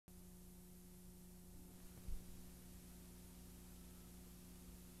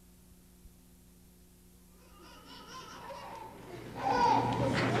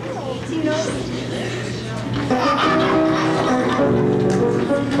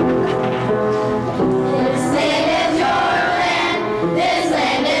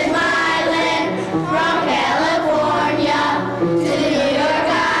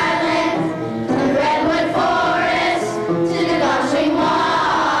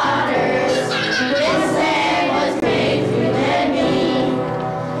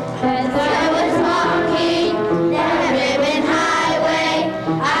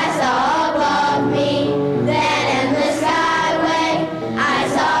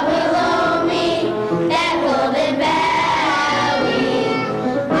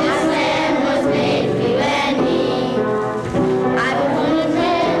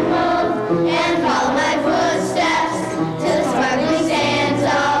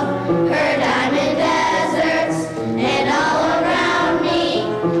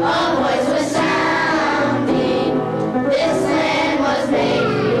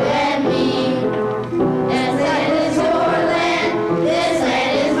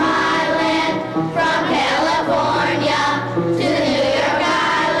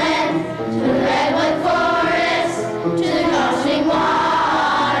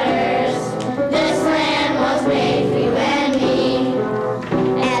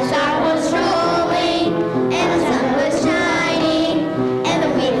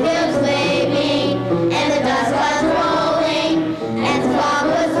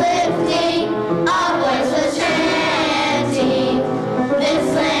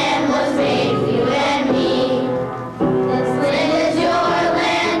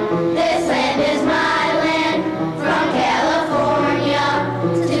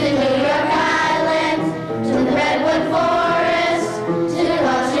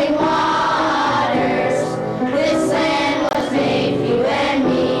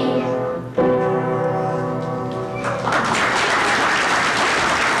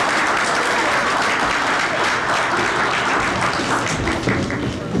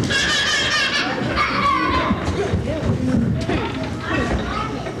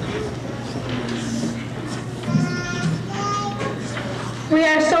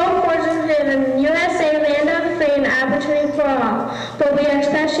are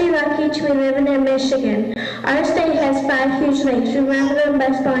especially lucky to be living in Michigan. Our state has 5 huge lakes. We remember them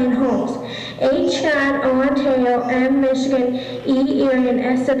by spelling homes. H, John, O, Ontario, M, Michigan, E, Erie, and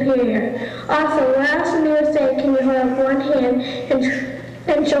S, Superior. Also, where else in your state can you hold up one hand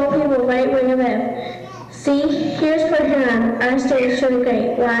and show people right where you live? See, here's for Huron. Our state is truly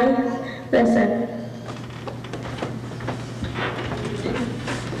great. Why? Listen.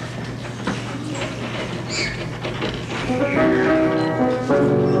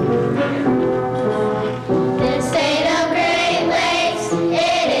 The state of Great Lakes,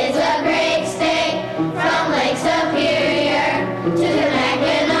 it is a great state, from Lake Superior to the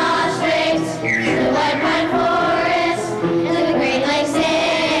Mackinac Straits, to the White Pine Forest, and to the Great Lakes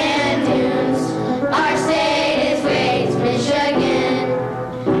sand dunes. Our state is great, Michigan.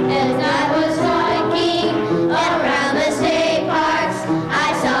 As I was walking around the state parks,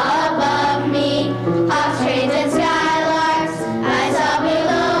 I saw above me hawks, cranes, and skylarks. I saw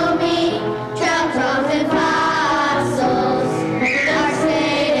below me trout, frogs, and fossils. Our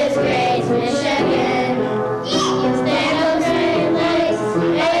state is great, Michigan. The state of Great Lakes,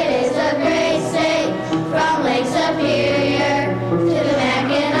 it is a great state, from Lake Superior to the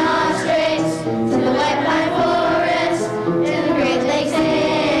Mackinac Straits, to the White Pine Forest, to the Great Lakes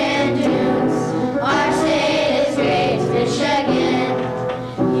sand dunes. Our state is great, Michigan.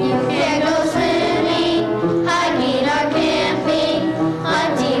 You can go swimming, hiking or camping,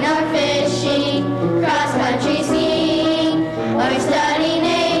 hunting or fishing, cross-country skiing, or study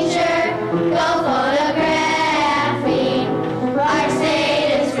nature, go photographing. Our state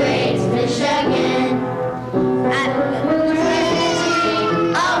is great, Michigan. At Moon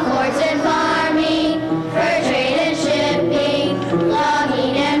History, all ports and farming, fur trade and shipping,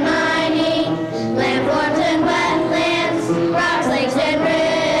 logging and mining, landforms and wetlands, rocks, lakes, and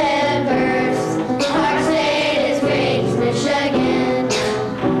rivers. Our state is great, Michigan.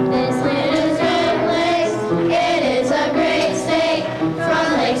 This land is Great Lakes, it is a great state, from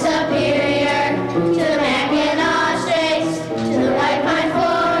Lake Superior to the Mackinac Straits, to the White Pine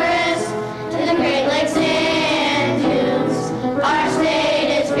Forest, to the Great Lakes sand dunes. Our state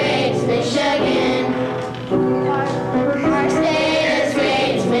is great, Michigan. Our state is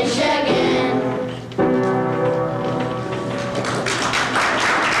great, Michigan.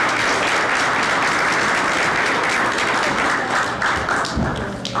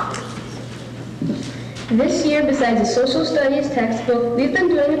 This year, besides the social studies textbook, we've been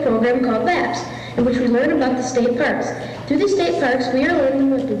doing a program called L.A.Ps, in which we learn about the state parks. Through the state parks, we are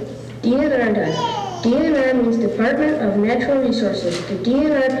learning what the DNR does. DNR means Department of Natural Resources. The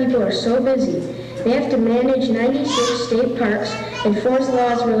DNR people are so busy. They have to manage 96 state parks, enforce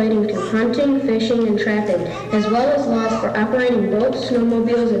laws relating to hunting, fishing, and trapping, as well as laws for operating boats,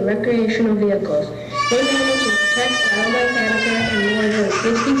 snowmobiles, and recreational vehicles. They manage and protect wildlife habitat and more than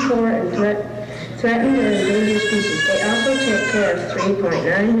 64 and threatened or endangered species. They also take care of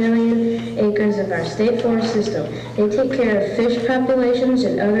 3.9 million acres of our state forest system. They take care of fish populations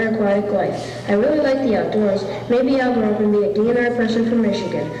and other aquatic life. I really like the outdoors. Maybe I'll grow up and be a DNR person from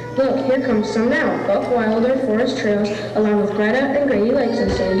Michigan. Look, here comes some now. Buck Wilder Forest Trails, along with Greta and Grady Lakes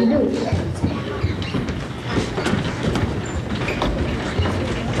and Sandy Dunes.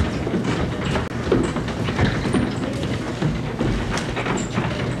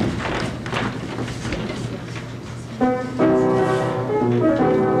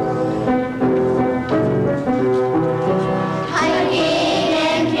 Hiking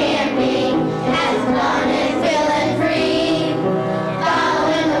and camping has fun and feeling free.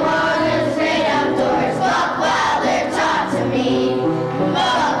 Following the waters, great outdoors. Buck Wilder taught to me.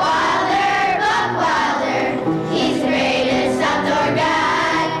 Buck Wilder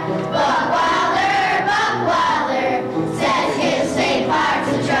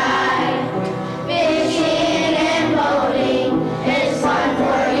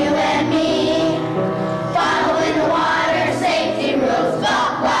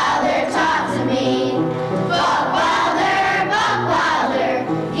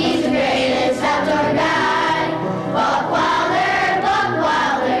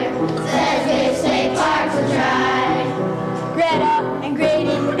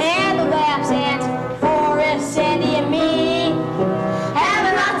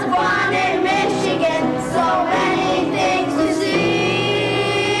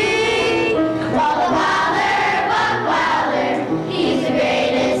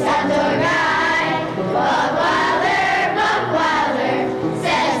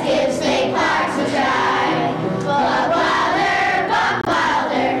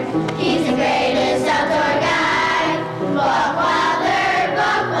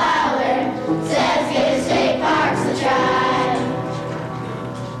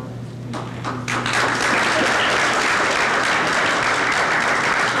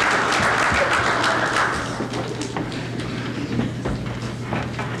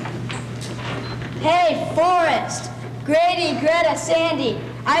Sandy.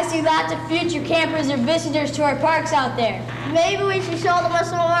 I see lots of future campers or visitors to our parks out there. Maybe we should show them what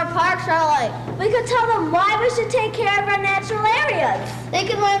some of our parks are like. We could tell them why we should take care of our natural areas. They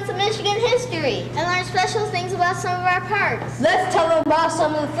could learn some Michigan history and learn special things about some of our parks. Let's tell them about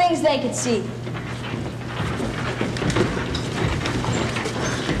some of the things they could see.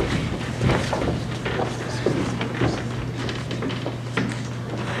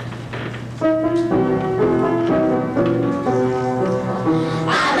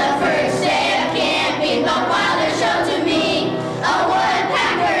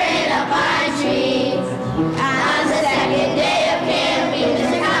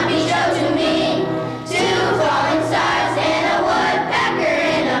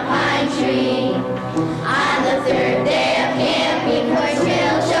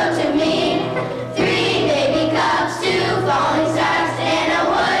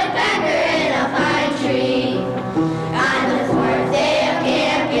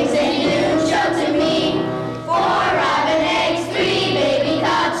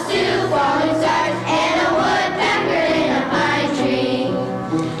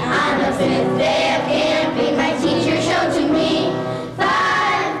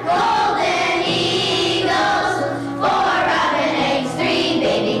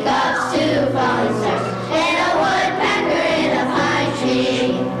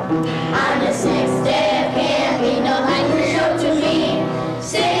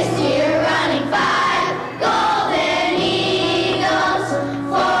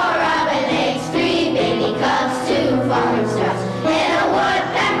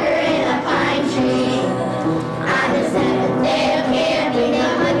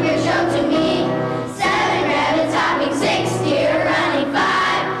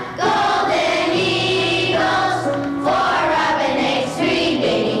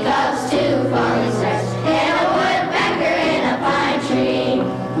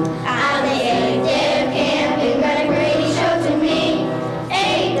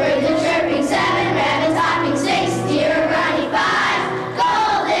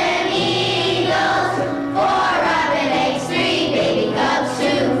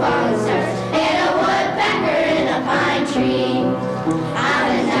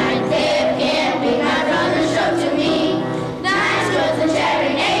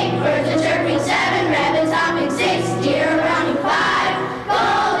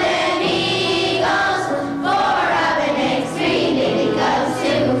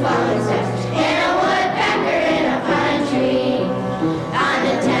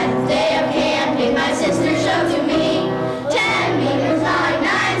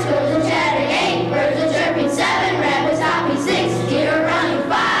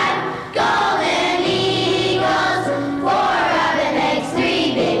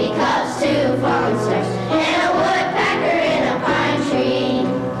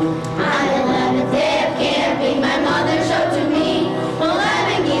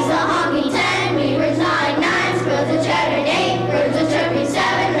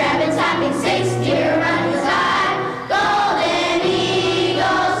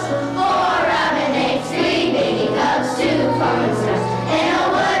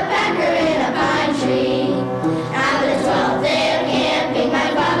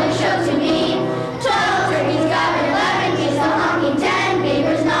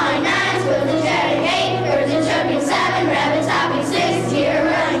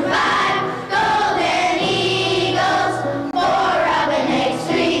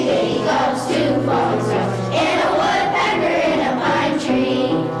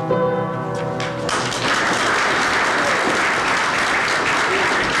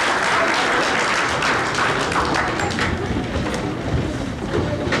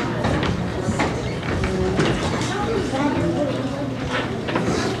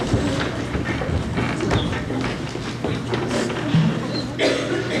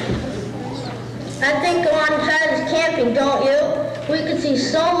 Don't you? We could see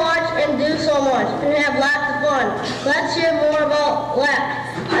so much and do so much and have lots of fun. Let's hear more about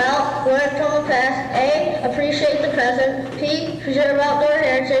L.A.P. L, learn from the past. A, appreciate the present. P, preserve outdoor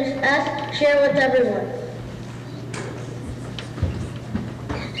heritage. S, share with everyone.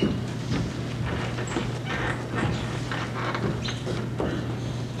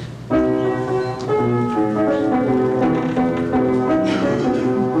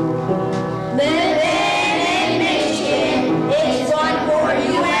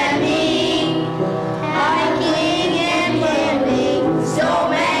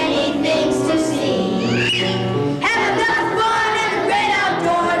 Have a lot of fun in the great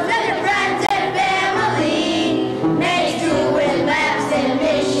outdoors with your friends and family.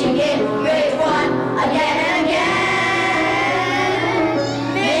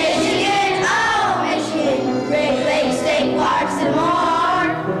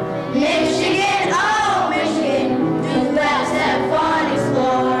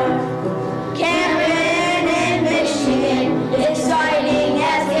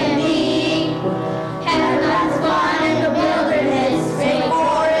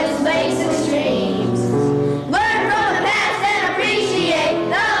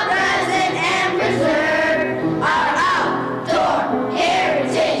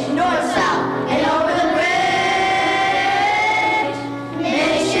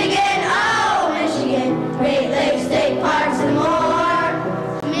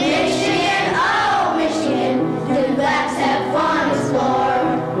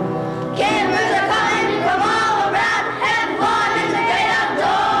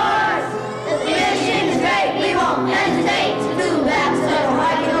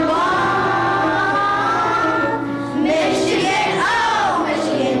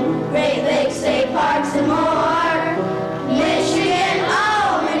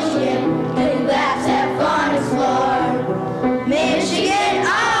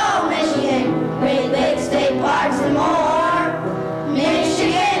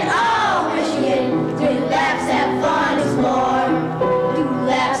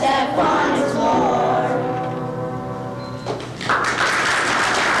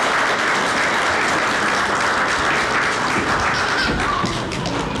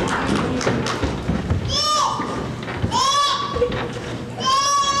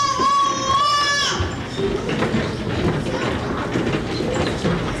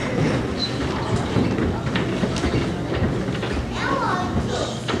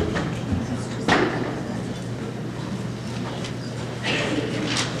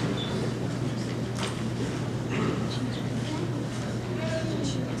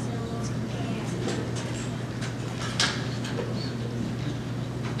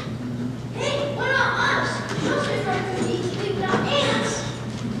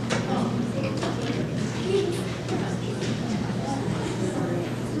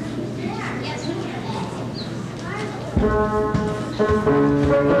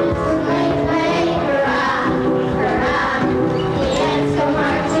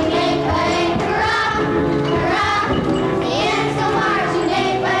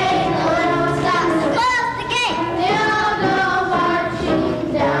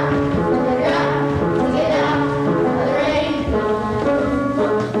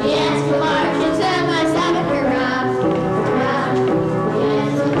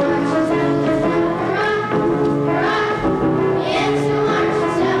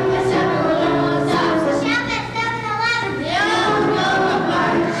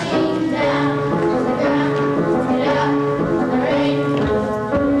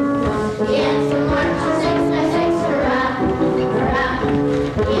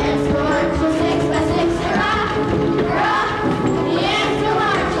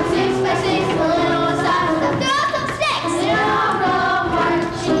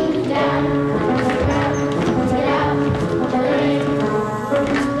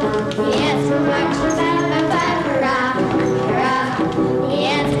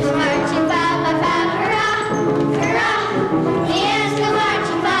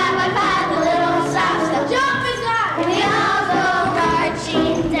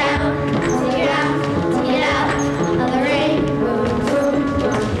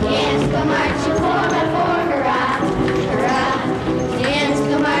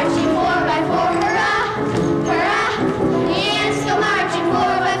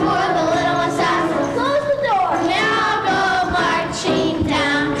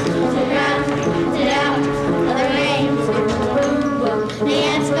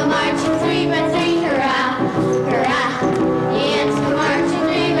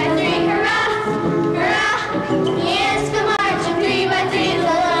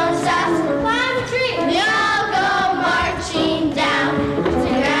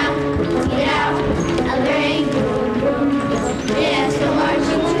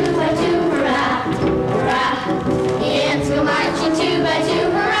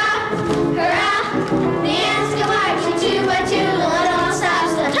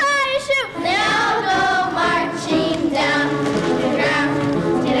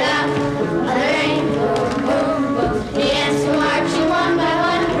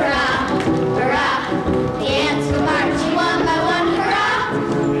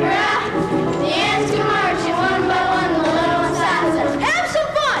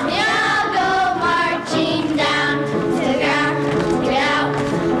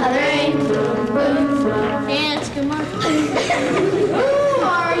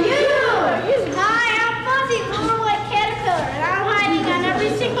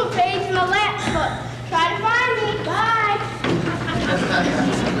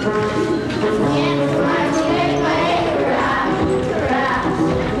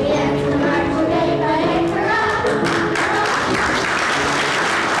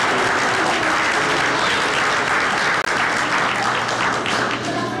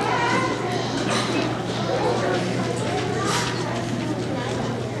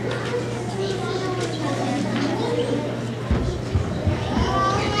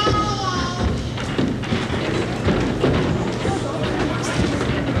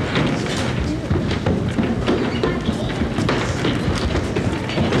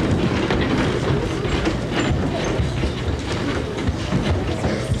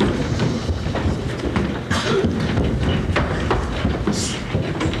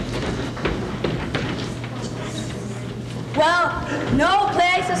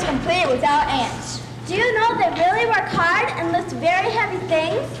 day without ants. Do you know they really work hard and lift very heavy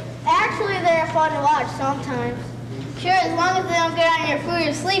things? Actually, they're fun to watch sometimes. Sure, as long as they don't get on your food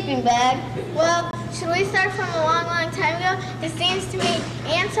or sleeping bag. Well, should we start from a long, long time ago? It seems to me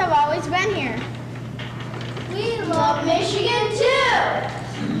ants have always been here. We love Michigan too!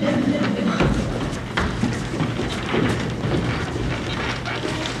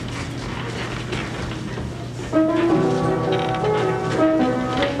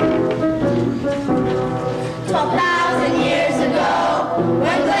 12,000 years ago,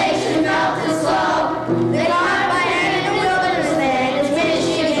 when glaciers melted slow, they got by hand in the wilderness land, it's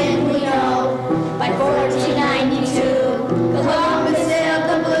Michigan we know. By 1492, Columbus sailed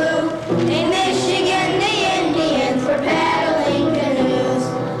the blue. In Michigan, the Indians were paddling canoes.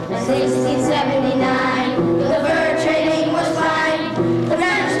 By 1679, the fur trading was fine. The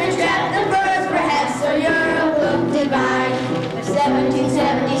Frenchmen trapped the furs, perhaps so Europe looked divine. By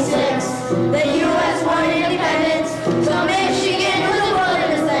 1776, the U.S. won independence, so Michigan was a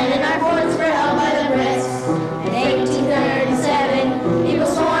wilderness land, and our forts were held by the Brits. In 1837, people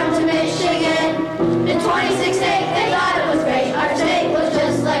swarmed to Michigan. The 26th state, they thought it was great. Our state was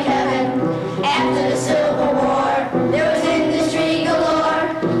just like heaven. After the Civil War, there was industry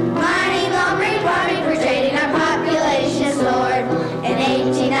galore. Mining, lumbering, farming, for trading, our population soared. In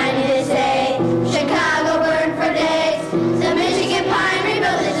 1890, they say, Chicago burned for days. The Michigan pine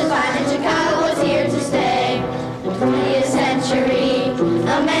rebuilt its fine, and Chicago was here to stay. The 20th century,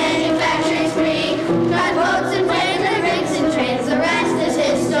 a manufacturing spree. Drive boats and planes and rigs and trains, the rest is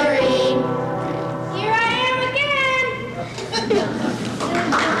history. Here I am again!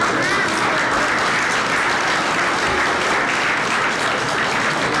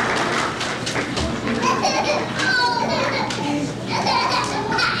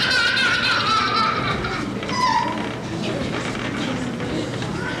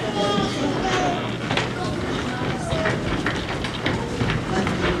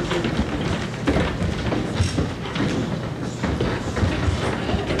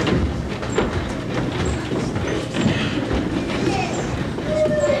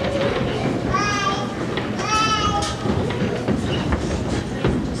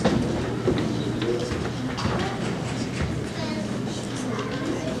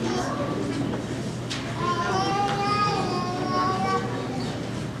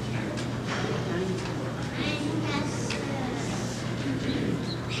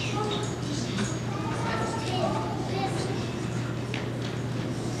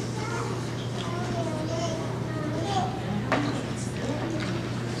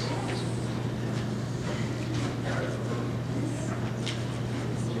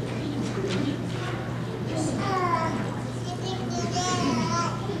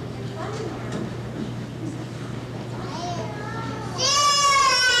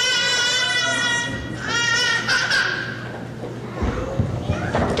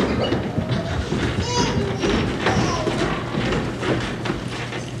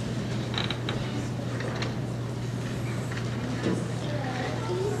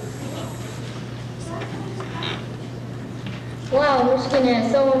 Wow, Michigan has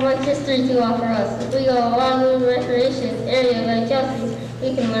so much history to offer us. If we go along the recreation area like Chelsea,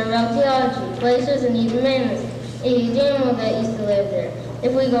 we can learn about geology, glaciers, and even mammoths. A animal that used to live there.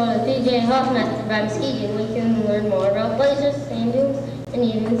 If we go to P.J. Hoffmaster by Michigan, we can learn more about glaciers, sand dunes, and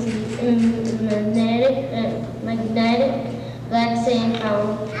even see magnetic black sand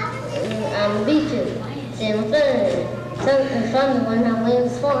found on the beaches. Sand was something fun to learn how land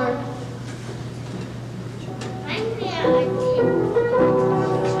is formed.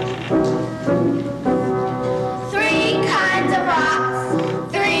 Three kinds of rocks,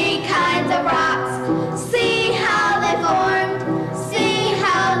 three kinds of rocks. See how they formed, see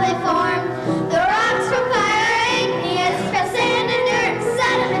how they formed. The rocks from fire, igneous, from sand and dirt,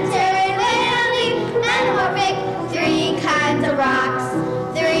 sedimentary, whaley, metamorphic. Three kinds of rocks,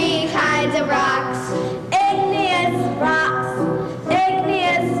 three kinds of rocks. Igneous rocks,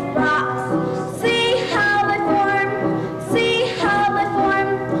 igneous rocks. See how they form, see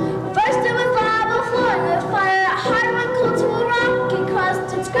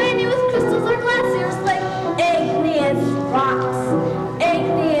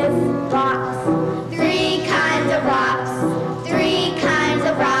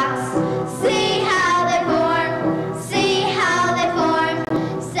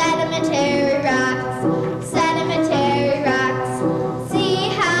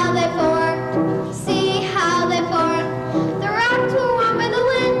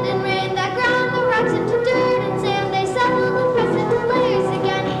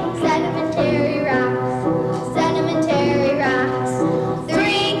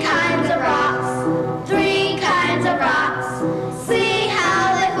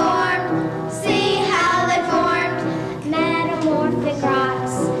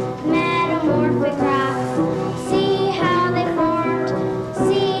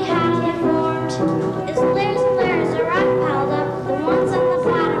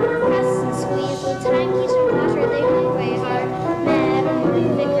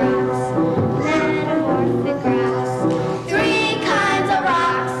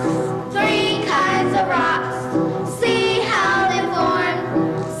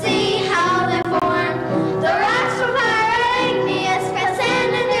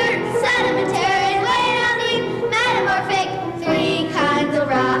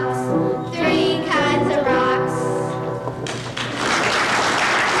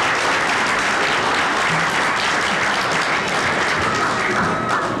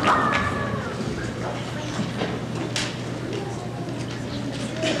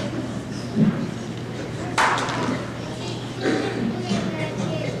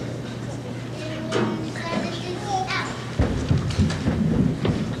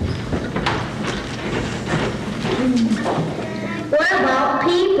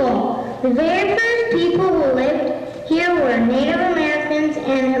The very first people who lived here were Native Americans,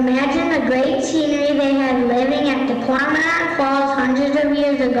 and imagine the great scenery they had living at Tequamanon Falls hundreds of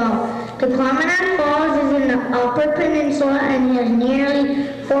years ago. Tequamanon Falls is in the Upper Peninsula and has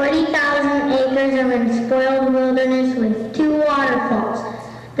nearly 40,000 acres of unspoiled wilderness with 2 waterfalls.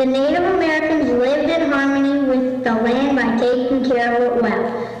 The Native Americans lived in harmony with the land by taking care of it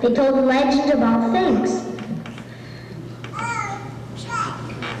well. They told legends about things.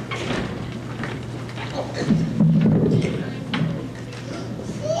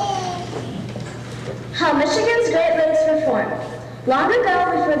 How Michigan's Great Lakes were formed. Long ago,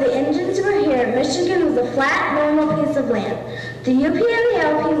 before the Indians were here, Michigan was a flat, normal piece of land. The UP and the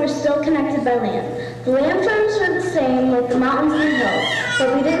L.P. were still connected by land. The landforms were the same, like the mountains and hills,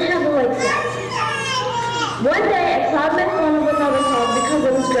 but we didn't have the lakes yet. One day, a cloud made fun of another cloud because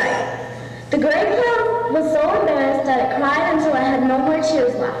it was gray. The gray cloud was so embarrassed that it cried until it had no more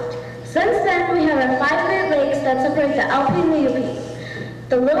tears left. Since then, we have our 5 Great Lakes that separate the L.P. and the UP.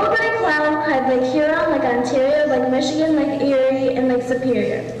 The little gray cloud cried Lake Huron, Lake Ontario, Lake Michigan, Lake Erie, and Lake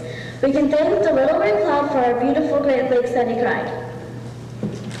Superior. We can thank the little gray cloud for our beautiful Great Lakes that he cried.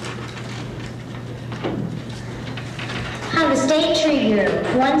 How the state tree grew.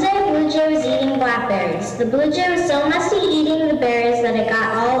 One day a blue jay was eating blackberries. The blue jay was so musty eating the berries that it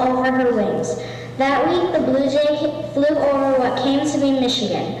got all over her wings. That week the blue jay flew over what came to be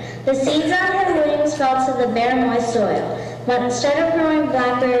Michigan. The seeds on her wings fell to the bare moist soil. But instead of growing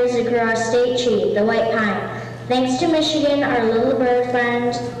blackberries, it grew our state tree, the white pine. Thanks to Michigan, our little bird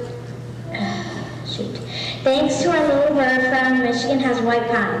friend. Thanks to our little bird friend, Michigan has white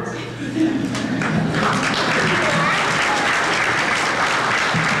pines.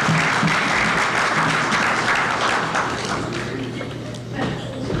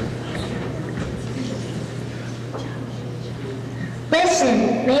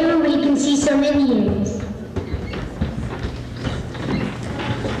 Listen, maybe we can see some Indians.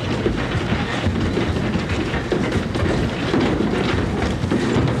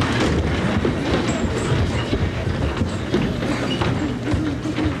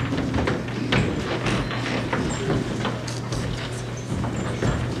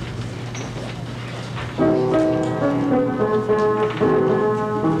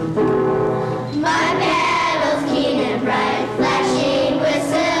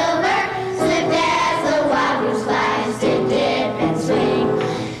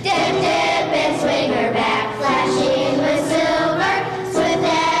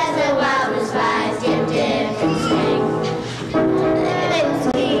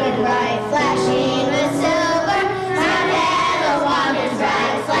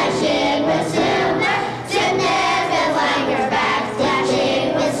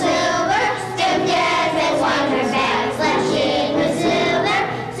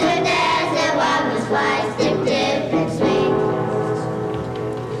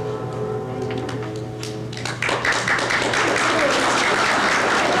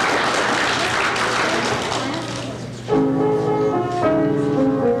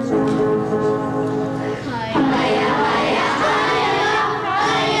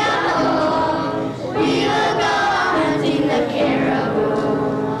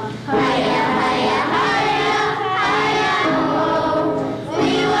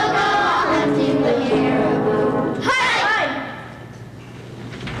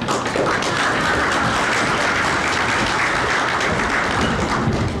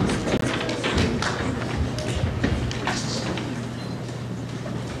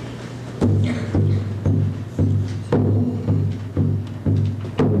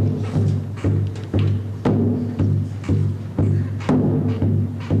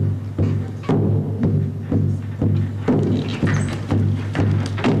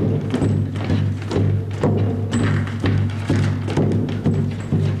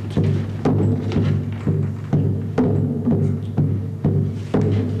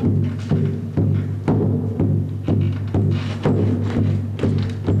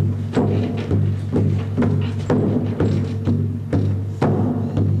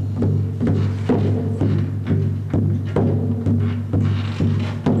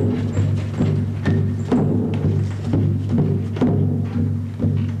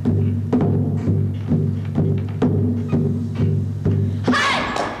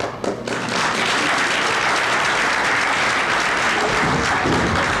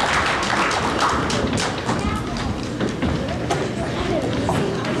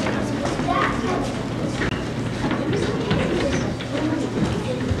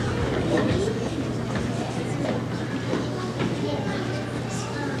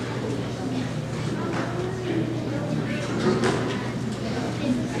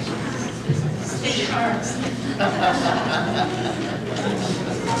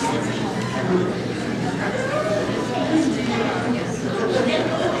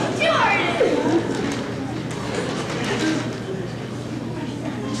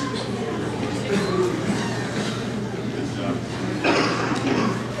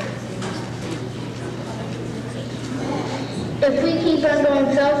 If we keep on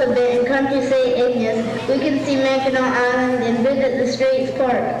going south a bit and come to St. Ignace, we can see Mackinac Island and visit the Straits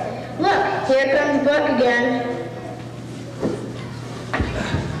Park. Look, here comes Buck again.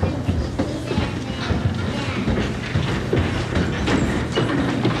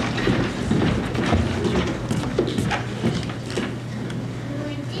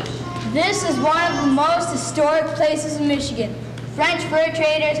 This is one of the most historic places in Michigan. French fur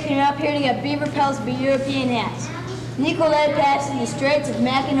traders came up here to get beaver pelts for European hats. Nicolet passed in the Straits of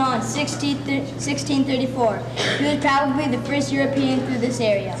Mackinac in 1634. He was probably the first European through this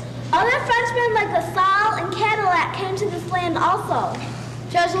area. Other Frenchmen like La Salle and Cadillac came to this land also.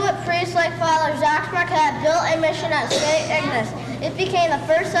 Jesuit priests like Father Jacques Marquette built a mission at St. Ignace. It became the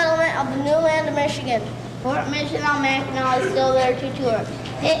first settlement of the new land of Michigan. Fort Michigamme is still there to tour.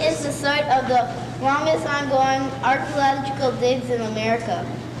 It is the site of the longest ongoing archaeological digs in America.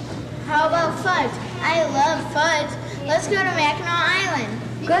 How about fudge? I love fudge. Let's go to Mackinac Island.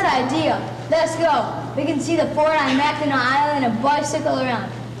 Good idea. Let's go. We can see the fort on Mackinac Island and bicycle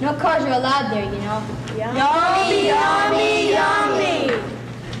around. No cars are allowed there, you know. Yummy, yummy, yummy.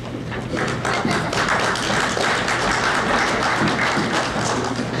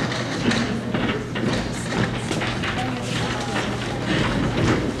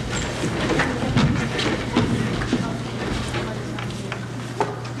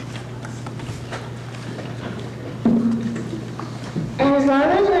 As long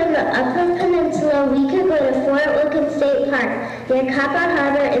as we're in the Upper Peninsula, we could go to Fort Lincoln State Park, near Copper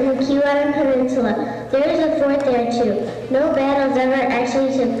Harbor in the Key Island Peninsula. There is a fort there too. No battles ever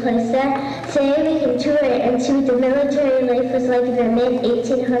actually took place there. Today we can tour it and see what the military life was like in the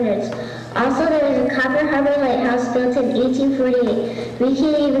mid-1800s. Also, there is a Copper Harbor lighthouse built in 1848. We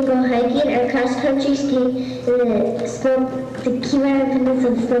can even go hiking or cross-country skiing in the Key Island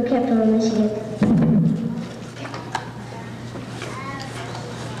Peninsula, the snow capital of Michigan.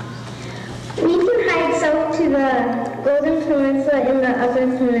 South to the Golden Peninsula and the Upper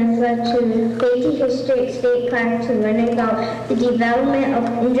Peninsula to Beatty Historic State Park to learn about the development of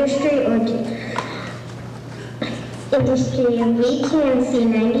industry. And we can see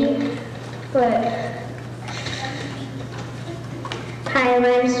 90-foot high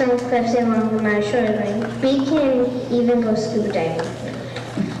limestone cliffs along the shoreline. We can even go scuba diving.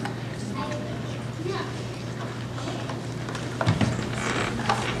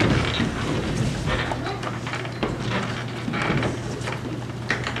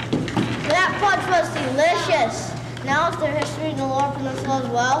 Delicious. Now is there history in the Lower Peninsula as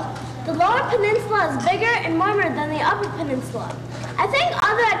well? The Lower Peninsula is bigger and warmer than the Upper Peninsula. I think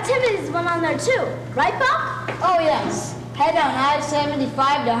other activities went on there too. Right, Buck? Oh, yes. Head down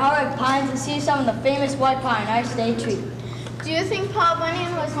I-75 to Howard Pines and see some of the famous white pine, our state tree. Do you think Paul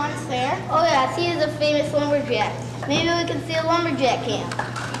Bunyan was once there? Oh, yes. He is a famous lumberjack. Maybe we can see a lumberjack camp.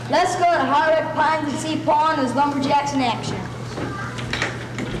 Let's go to Howard Pines and see Paul and his lumberjacks in action.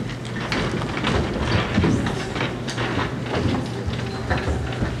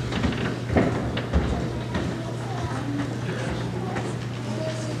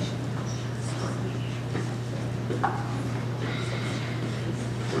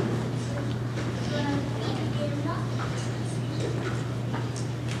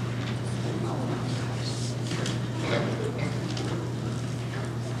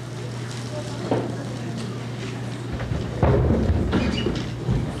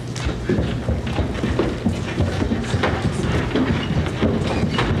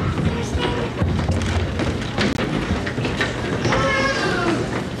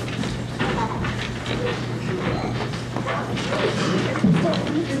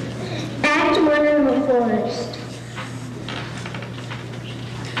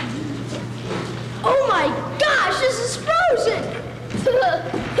 Oh my gosh, this is frozen!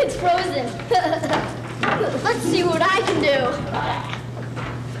 It's frozen. Let's see what I can do.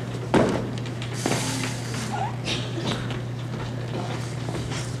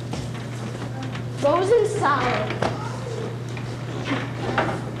 Frozen solid.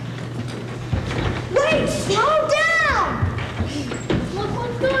 Wait, slow down! Look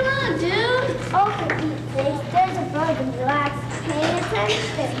what's going on, dude. Oh, for Pete's sake, there's a frozen relax. Pay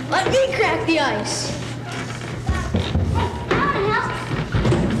attention. Let me crack the ice.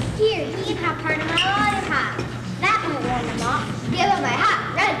 Here, he can have part of my lollipop. That won't warm him up. Give him my hot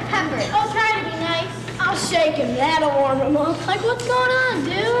red pepper. I'll try to be nice. I'll shake him. That'll warm him up. Like, what's going on,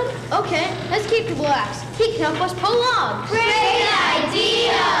 dude? Okay, let's keep the blacks. He can help us pull logs. Great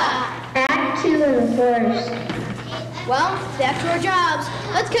idea! Act 2 in the forest. Well, back to our jobs.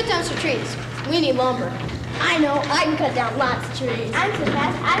 Let's cut down some trees. We need lumber. I know, I can cut down lots of trees. I'm too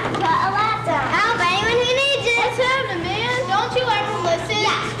fast. I can cut a lot down. Help anyone who needs it. What's happening, man? Don't Don't you ever listen?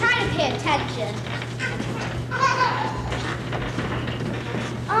 Yeah, try to pay attention.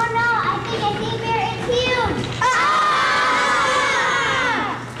 Oh no, I think a sea bear is huge.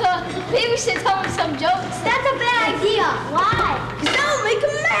 Maybe we should tell him some jokes. That's a bad idea. Why? Don't make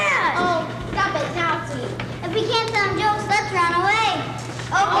him mad. Oh, stop it now, sweet. If we can't tell him jokes, let's run away.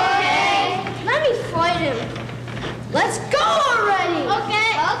 Okay. Let me fight him. Let's go already.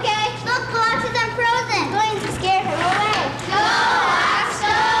 Okay. Okay. Look, Colossus are frozen. Going to scare him away. Go,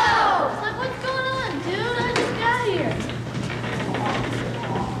 Axel. Look, what's going on, dude? I just got here.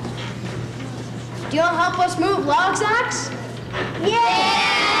 Do you want to help us move logs, Axe?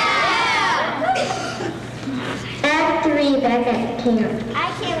 Yeah! Act 3 back at camp. I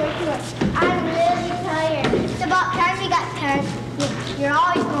can't wait to work. I'm really tired. It's about time we got tired. You're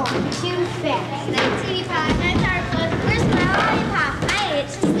always going too fast. Night, TV Pie. Night, Tarplet. Where's my lollipop? I ate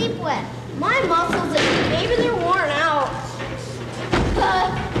to sleep with. My muscles, maybe they're worn out.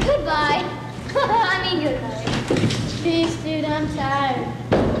 Goodbye. I mean, good night. Peace, dude. I'm tired.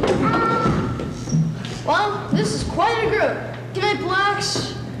 Well, this is quite a group. Good night,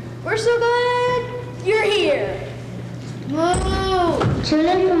 Blacks. We're so glad you're here. Woo! Tune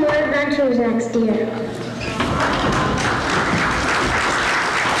in for more adventures next year.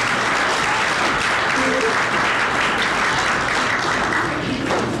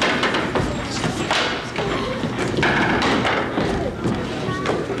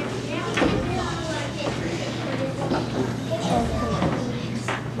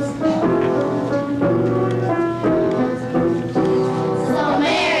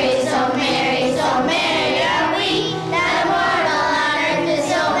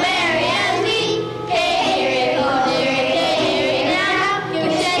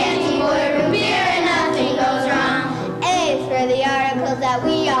 That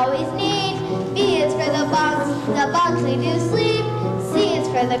we always need. B is for the bugs we do sleep. C is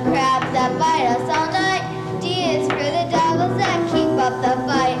for the crabs that bite us all night. D is for the devils that keep up the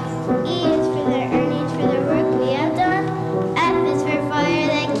fight. E is for the earnings for the work we have done. F is for fire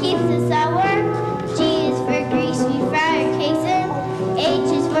that keeps us at work. G is for grease we fry our cakes in.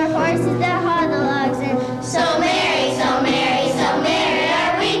 H is for horses that haul the logs in. So merry, so merry, so merry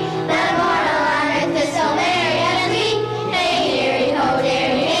are we. Not a mortal on earth is so merry as we. Hey dearie ho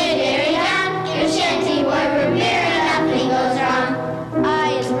dearie, hey dearie down. Your shanty boy for beer and nothing goes wrong.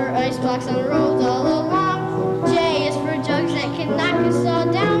 I is for ice blocks on the roads all along. J is for jugs that can knock us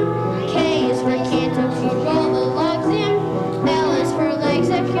all down. K is for cantons we roll the logs in. L is for legs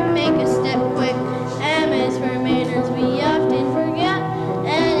that can make us step quick. M is for manners we often forget.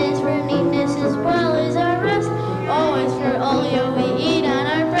 N is for neatness as well as our rest. O is for oleo we eat on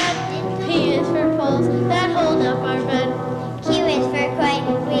our bread. P is for poles that hold up our bed. Q is for quite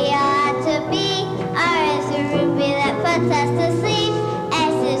we ought to be. R is for ruby that puts us to sleep.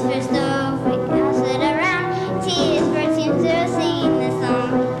 S is for stove we can sit around. T is for teams who are singing the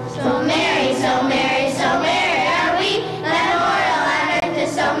song. So merry, so merry, so merry are we. Not a mortal on earth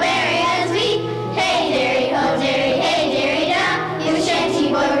is so merry as we. Hey dearie ho dearie, hey dearie down. You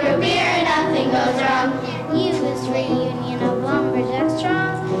shanty boy for beer and nothing goes wrong. U is for union of lumberjacks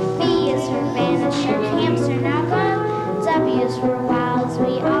strong. B is for banished our camps are now gone. W is for wilds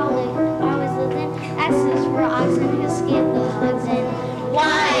we always lived in. X is for oxen who skip the logs in.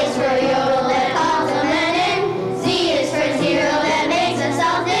 Y is for yodel that calls the men in. Z is for zero that makes us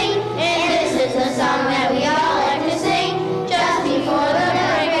all sing. And this is the song that we all like to sing just before the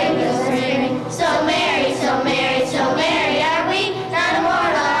break of spring. So merry, so merry, so merry are we. Not a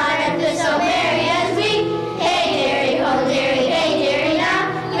mortal on earth is so merry as we. Hey dearie ho dearie, hey dearie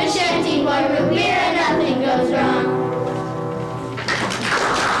now. Your shanty boy root beer and nothing goes wrong.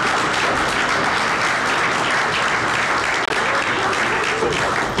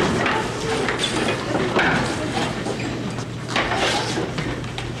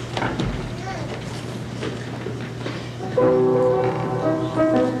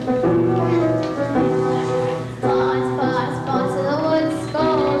 Boss of the woods,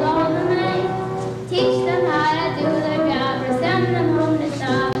 scold all the men. Teach them how to do their job or send them home to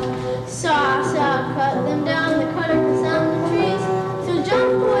stop. Saw, cut them down, the cutter can sell the trees. So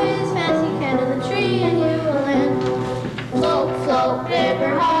jump away as fast you can to the tree and you will land. Float,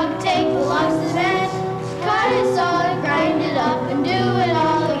 river hog, take the logs to bed. Cut it, saw it, grind it up, and do it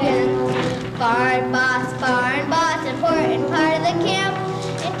all again. Barn boss, important part of the camp.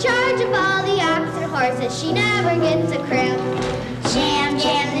 In charge of all the ox and horses, she never gets a cramp. Jam,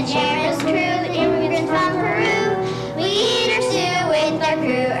 the jammer's crew, the immigrants from Peru. We eat our stew with our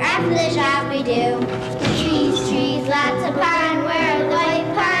crew, after the job we do. Trees, lots of pine, where are the white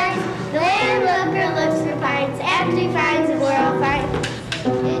pines? The landlooker looks for pines after he finds the world.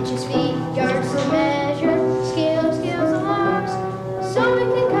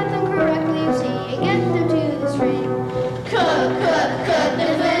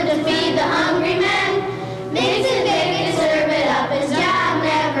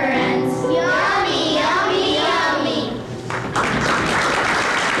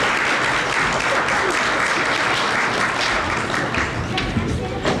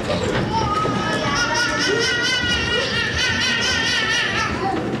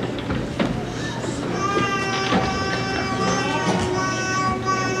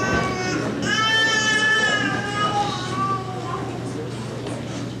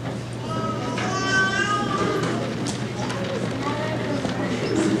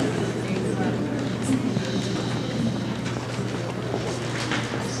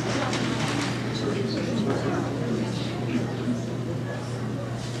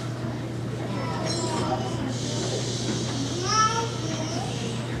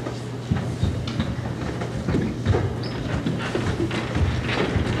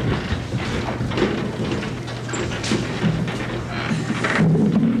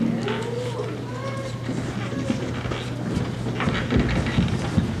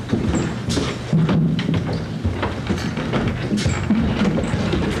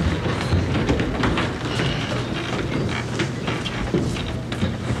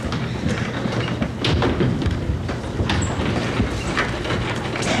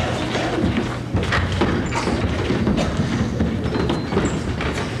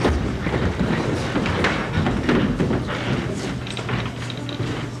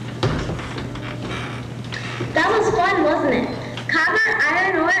 fun, wasn't it? Copper,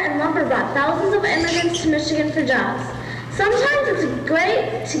 iron ore, and lumber brought thousands of immigrants to Michigan for jobs. Sometimes it's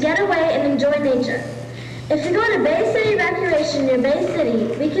great to get away and enjoy nature. If you go to Bay City Recreation near Bay City,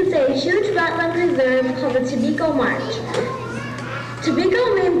 we can see a huge wetland reserve called the Tobacco Marsh.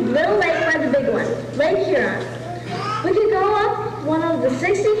 Tobacco means little lake by the big one, Lake Huron. We could go up one of the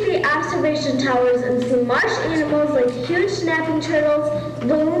 60-feet observation towers and see marsh animals like huge snapping turtles,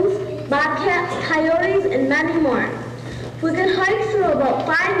 loons, bobcats, coyotes, and many more. We could hike through about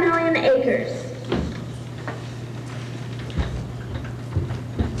 5 million acres.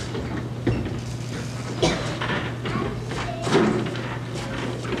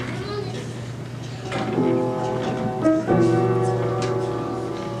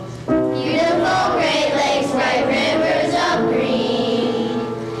 Beautiful Great Lakes, bright rivers of green,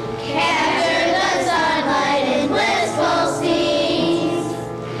 capture the sunlight in blissful scenes,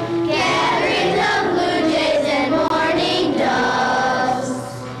 gatherings of blue jays and morning doves,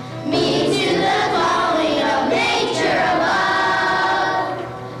 me to the calling of nature above.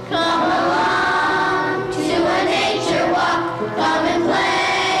 Come along to a nature walk, come and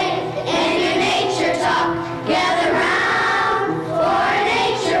play, and your nature talk, gather round for a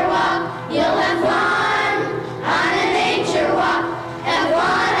nature walk. You'll have fun on a nature walk. Have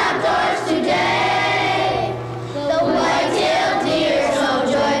fun outdoors today. The white-tailed deer, so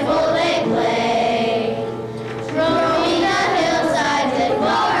joyful they play, roaming the hillsides and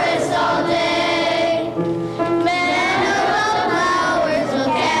forests all day. Meadows of flowers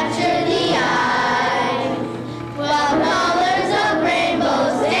will capture the eye, while colors of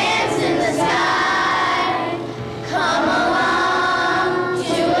rainbows dance in the sky. Come along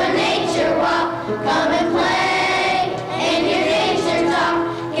to a nature walk, come and play, and your nature talk,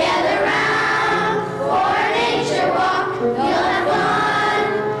 gather round for a nature walk. You'll have fun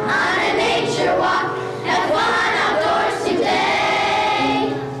on a nature walk, have fun outdoors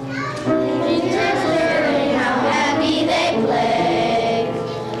today. Teachers learning how happy they play,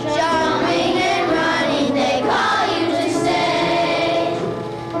 jumping and running, they call you to stay.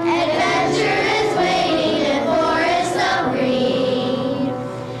 Adventure is waiting in forests of green,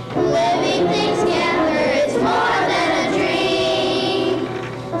 living things together, it's more than a dream.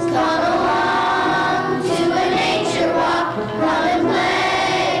 Come along to a nature walk, come and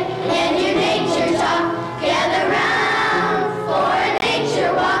play, and your nature talk, gather round for a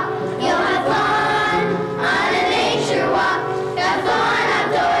nature walk. You'll have fun on a nature walk, have fun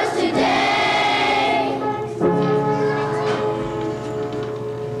outdoors today.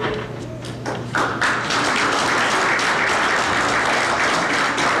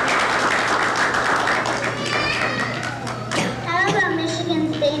 How about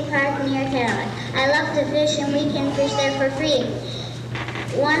Michigan State Park near Taylor? I love to fish and we can fish there for free.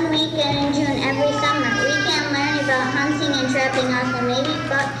 One weekend in June every summer. We can learn about hunting and trapping also. Maybe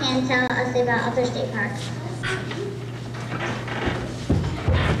Buck can tell us about other state parks.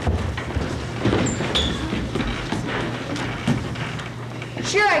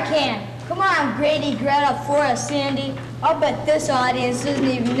 Sure I can. Come on, Grady, Greta, Forrest, Sandy. I'll bet this audience doesn't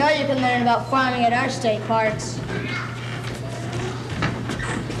even know you can learn about farming at our state parks.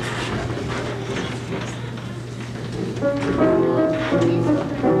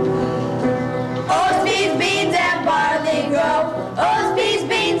 Oats, peas, beans, and barley grow. Oats, peas,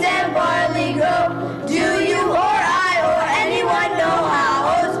 beans, and barley grow. Do you or I or anyone know how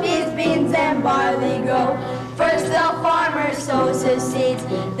oats, peas, beans, and barley grow? First the farmer sows his seeds,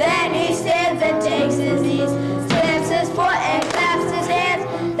 then he stands and takes his ease, stamps his foot and claps his hands,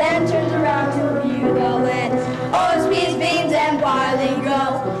 then turns around to view the land. Oats, peas, beans, and barley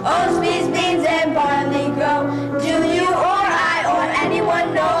grow. Oats, peas, beans, and barley grow. Do you or I or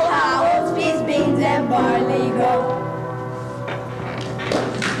anyone know how oats, peas, beans, and barley grow?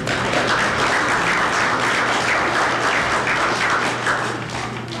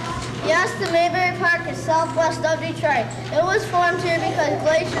 Yes, the Mayberry Park is southwest of Detroit. It was formed here because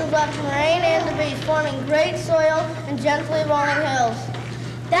glaciers left rain and debris, forming great soil and gently rolling hills.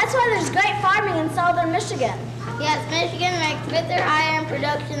 That's why there's great farming in southern Michigan. Yes, Michigan ranks fifth or higher in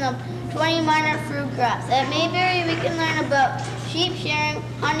production of 20 minor fruit crops. At Mayberry, we can learn about sheep shearing,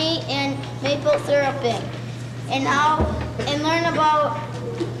 honey, and maple syruping, and learn about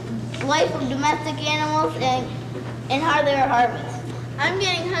life of domestic animals and how they are harvested. I'm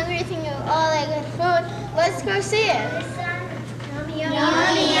getting hungry thinking of all that good food. Let's go see it.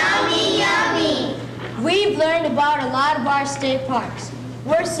 Yummy, yummy, yummy. We've learned about a lot of our state parks.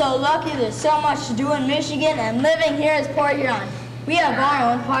 We're so lucky there's so much to do in Michigan, and living here is Port Huron. We have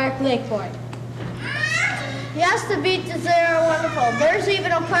our own park, Lakeport. Yes, the beaches there are wonderful. There's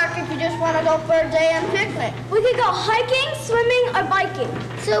even a park if you just want to go for a day and picnic. We could go hiking, swimming, or biking.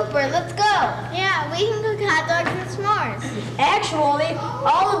 Super, let's go. Yeah, we can cook hot dogs and s'mores. Actually,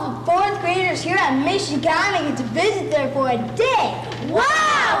 all of the fourth graders here at Michigamme get to visit there for a day.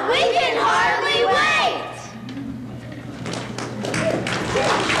 Wow, we can hardly wait.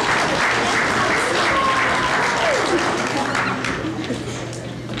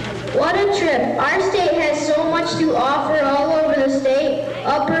 What a trip. Our state has so much to offer all over the state,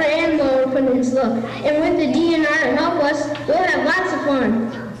 upper and lower peninsula. And with the DNR to help us, we'll have lots of fun.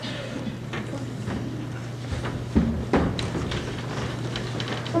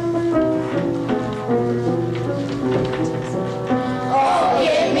 Oh,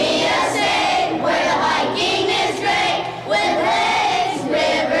 give me a state where the hiking is great, with lakes,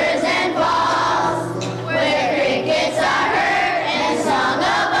 rivers, and falls, where crickets are heard and sung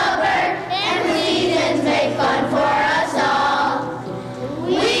of a bird, and seasons make fun for us all.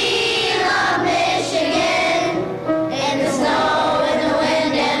 We love Michigan, in the snow, in the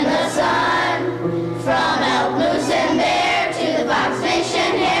wind, and the sun, from elk, moose, and bear to the fox, fish,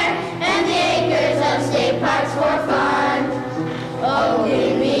 and hare, and the acres of state parks for fun. Oh,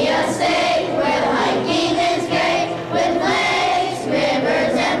 give me a state where the hiking is great, with lakes,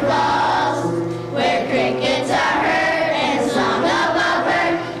 rivers, and falls, where crickets are heard and sung of a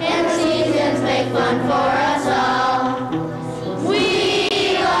bird, and the seasons make fun for us all.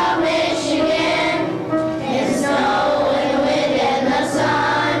 We love Michigan, in the snow, in the wind, and the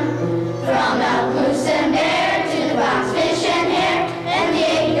sun, from elk, moose, and bear to the fox, fish, and hare, and the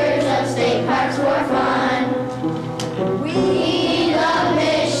acres of state parks for fun. We love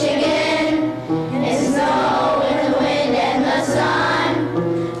Michigan, in the snow, in the wind, and the sun,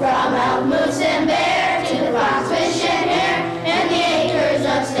 from elk, moose, and bear to the fox, fish, and hare, and the acres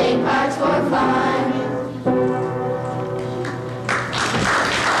of state parks for fun.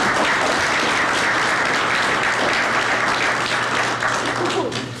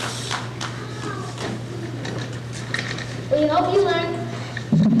 We hope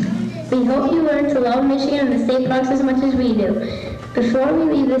you learn to love Michigan and the state parks as much as we do. Before we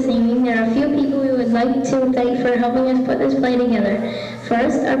leave this evening, there are a few people we would like to thank for helping us put this play together.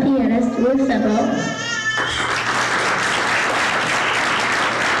 First, our pianist, Ruth Sebo.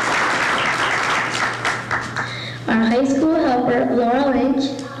 Our high school helper, Laura Lynch.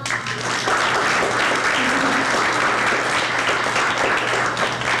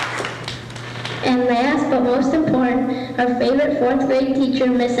 And last but most important, our favorite fourth grade teacher,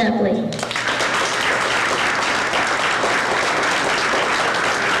 Miss Epley.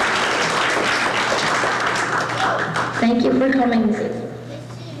 Thank you for coming this evening.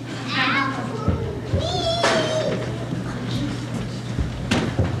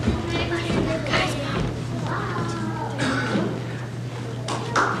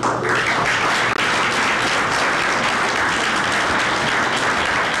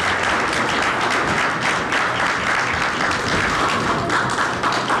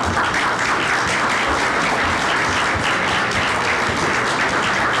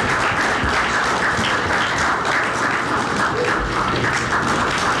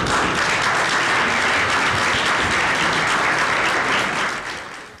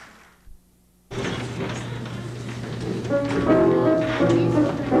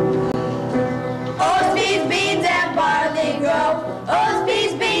 Oats, peas, beans, and barley grow. Oats,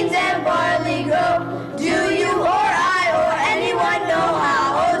 peas, beans, and barley grow. Do you or I or anyone know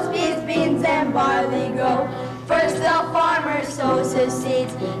how oats, peas, beans, and barley grow? First the farmer sows his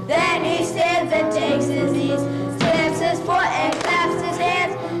seeds, then he stands